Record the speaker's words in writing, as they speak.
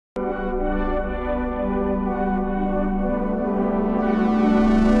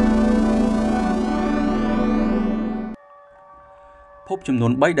ភពចំនួ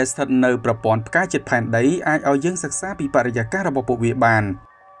ន3ដែលស្ថិតនៅប្រព័ន្ធផ្កាយជិតផែនដីអាចឲ្យយើងសិក្សាពីបរិយាកាសរបស់ពួកវាបាន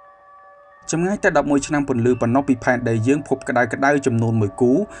ចម្ងាយតែ11ឆ្នាំពន្លឺប៉ុណ្ណោះពីផែនដីយើងភពក្តៅចំនួន1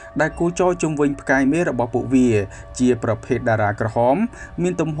គូដែលគូចរជុំវិញផ្កាយមេរបស់ពួកវាជាប្រភេទតារាក្រហមមា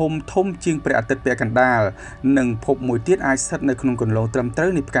នទំហំធំជាងព្រះអាទិត្យពាក់កណ្ដាលនិងភពមួយទៀតអាចស្ថិតនៅក្នុងគន្លងត្រឹមត្រូវ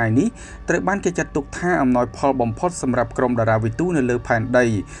នៃផ្កាយនេះត្រូវបានគេចាត់ទុកថាអំណោយផលបំផុតសម្រាប់ក្រុមតារាវិទូនៅលើផែនដី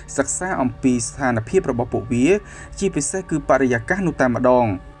សិក្សាអំពីស្ថានភាពរបស់ពួកវាជាពិសេសគឺបរិយាកាសនោះតែម្ដង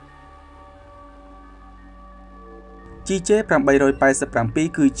JJ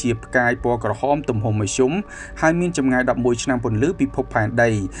 887គឺជាផ្កាយពណ៌ក្រហមទំហំមធ្យមហើយមានចម្ងាយ11ឆ្នាំពន្លឺពីភពផែន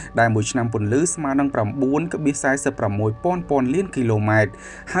ដីដែលមួយឆ្នាំពន្លឺស្មើនឹង 9.46 ពាន់លានគីឡូម៉ែត្រ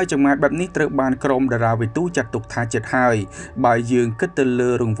ហើយចម្ងាយបែបនេះត្រូវបានក្រុមតារាវិទូចាត់ទុកថាជិតហើយបើយើងគិតទៅលើ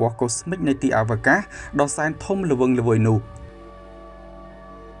រង្វង់កូស្មិកនៃទីអវកាសដ៏សែនធំល្វឹងល្វើយនោះ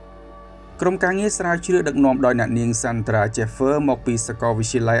ក្រុមការងារស្រាវជ្រាវដឹកនាំដោយអ្នកនាង Sandra Jeffer មកពីសាកលវិ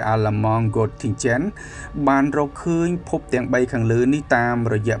ទ្យាល័យ Alamang Göttingen បានរកឃើញភពទាំង3ខាងលើនេះតាម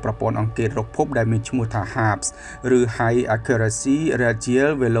រយៈប្រព័ន្ធអង្កេតរកភពដែលមានឈ្មោះថា HAPS ឬ High Accuracy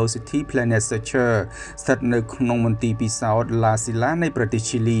Radial Velocity Planet Searcher ស្ថិតនៅក្នុងមន្ទីរពិសោធន៍ La Silla នៃប្រទេស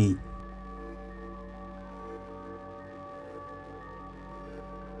ឈីលី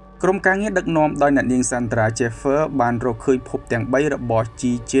ក្រុមការងារដឹកនាំដោយអ្នកនាង Sandra Jeffer បានរកឃើញភពទាំង3របស់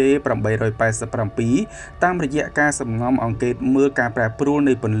JJ 887តាមរយៈការសម្ងំអង្កេតមើលការប្រែប្រួល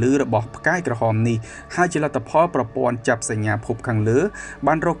នៃពន្លឺរបស់ផ្កាយក្រហមនេះហើយជាលទ្ធផលប្រព័ន្ធចាប់សញ្ញាភពខាងលើ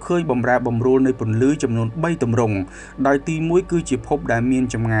បានរកឃើញបម្រែបម្រួលនៃពន្លឺចំនួន3ទម្រង់ដោយទី1គឺជាភពដែលមាន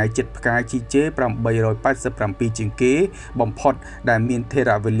ចម្ងាយជិតផ្កាយ JJ 887ជាងគេបំផុតដែលមានថេ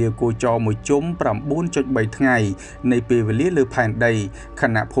រវេលាគោចរមួយជុំ 9.3 ថ្ងៃនៃពេលវេលាលើផែនដីខ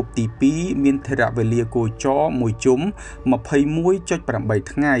ណៈភពទី2មានថេរវេលាគោចរមួយជុំ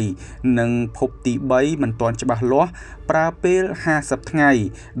 21.8 ថ្ងៃនិងភពទី3មិនទាន់ច្បាស់លាស់ប្រើពេល50ថ្ងៃ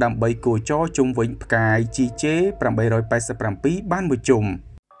ដើម្បីគោចរជុំវិញផ្កាយ JJ 887បានមួយជុំ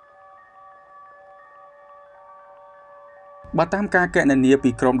បើតាមការគណនាពី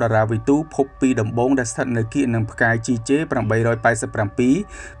ក្រុមតារាវិទូភពពីដំបូងដែលស្ថិតនៅគៀកនឹងផ្កាយ JJ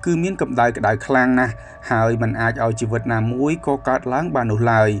 887គឺមានកម្ដៅក្តៅខ្លាំងណាស់ហើយมันអាចឲ្យជីវិតណាមួយក៏កើតឡើងបាននោះ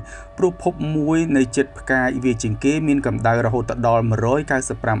ឡើយព្រោះភពមួយនៅជិតផ្កាយវាជាងគេមានកម្ដៅរហូតដល់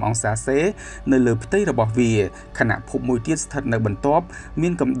195អង្សាសេនៅលើផ្ទៃរបស់វាខណៈភពមួយទៀតស្ថិតនៅបន្ទាប់មា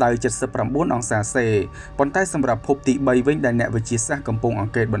នកម្ដៅ79អង្សាសេប៉ុន្តែសម្រាប់ភពទី3វិញដែលអ្នកវិទ្យាសាស្ត្រកំពុងអ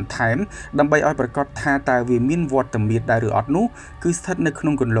ង្កេតបន្ថែមដើម្បីឲ្យប្រកាសថាតើវាមានវត្តមានដែរឬអត់នោះគឺស្ថិតនៅក្នុ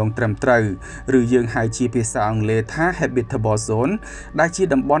ងគន្លងត្រឹមត្រូវឬយើងហៅជាភាសាអង់គ្លេសថា habitable zone ដែលជា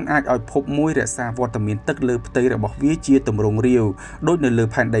តំបន់អាចឲ្យភពមួយរក្សាវត្តមានទឹកលើផ្ទៃរបស់វាជាទម្រង់រាវដូចនៅលើ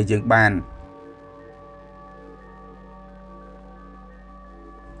ផែនដីយើងបាន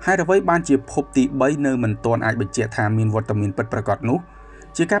ហើយអ្វីបានជាភពទី3នៅមិនទាន់អាចបញ្ជាក់ថាមានវត្តមានពិតប្រាកដនោះ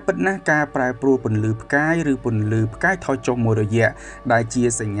ជាការពិតណាស់ការប្រែប្រួលពន្លឺផ្កាយឬពន្លឺផ្កាយថយចុះមួយរយៈដែលជា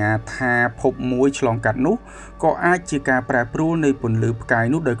សញ្ញាថាភពមួយឆ្លងកាត់នោះក៏អាចជាការប្រែប្រួលនៃពន្លឺផ្កាយ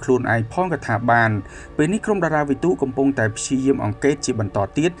នោះដោយខ្លួនឯងផងក៏ថាបានពេលនេះក្រុមតារាវិទូកំពុងតែព្យាយាមអង្កេតជាបន្ត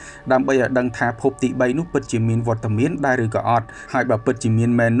ទៀតដើម្បីឲ្យដឹងថាភពទី3នោះពិតជាមានវត្តមានដែរឬក៏អត់ហើយបើពិតជាមាន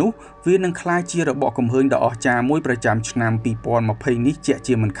មែននោះវានឹងក្លាយជារបបកំហើញដ៏អស្ចារ្យមួយប្រចាំឆ្នាំ2020នេះជាក់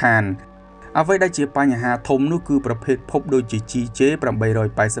ជាមិនខានអ្វីដែលជាបញ្ហាធំនោះគឺប្រភេទភពដូចជា JJ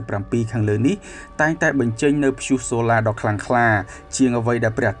 887ខាងលើនេះតែងតែបញ្ចេញនៅព្យុះសូឡាដ៏ខ្លាំងក្លាជាងអ្វីដែ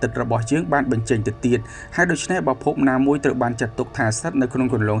លព្រះអាទិត្យរបស់យើងបានបញ្ចេញទៅទៀតហើយដូច្នេះបើភពណាមួយត្រូវបានចាត់ទុកថាស្ថិតនៅក្នុង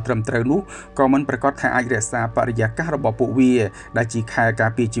គន្លងត្រឹមត្រូវនោះក៏មិនប្រកាសថាអាចរក្សាបរិយាកាសរបស់ពួកវាដែលជាខែលកា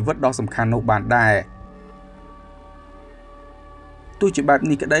រពារជីវិតដ៏សំខាន់នោះបានដែរទោះជាបែប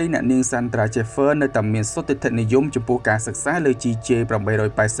នេះក្តីអ្នកនាង Sandra Jeffer នៅតែមានសុទ្ធិដ្ឋិនិយមចំពោះការសិក្សាលើ JJ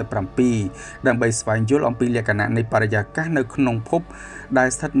 887ដើម្បីស្វែងយល់អំពីលក្ខណៈនៃបរិយាកាសនៅក្នុងភពដែល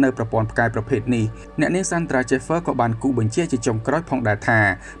ស្ថិតនៅប្រព័ន្ធផ្កាយប្រភេទនេះអ្នកនាង Sandra Jeffer ក៏បានគូបញ្ជាក់ជាចុងក្រោយផងដែរថា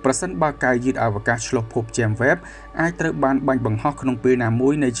ប្រសិនបើការយឺតអវកាសឆ្លុះភព James Webb អាចត្រូវបានបាញ់បង្ហោះក្នុងពេលណាមួ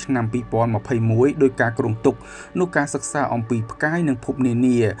យនៅឆ្នាំ2021ដោយការគ្រោងទុកនោះការសិក្សាអំពីផ្កាយនិងភពនា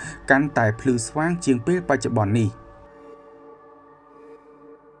នាកាន់តែភ្លឺស្វាងជាងពេលបច្ចុប្បន្ននេះ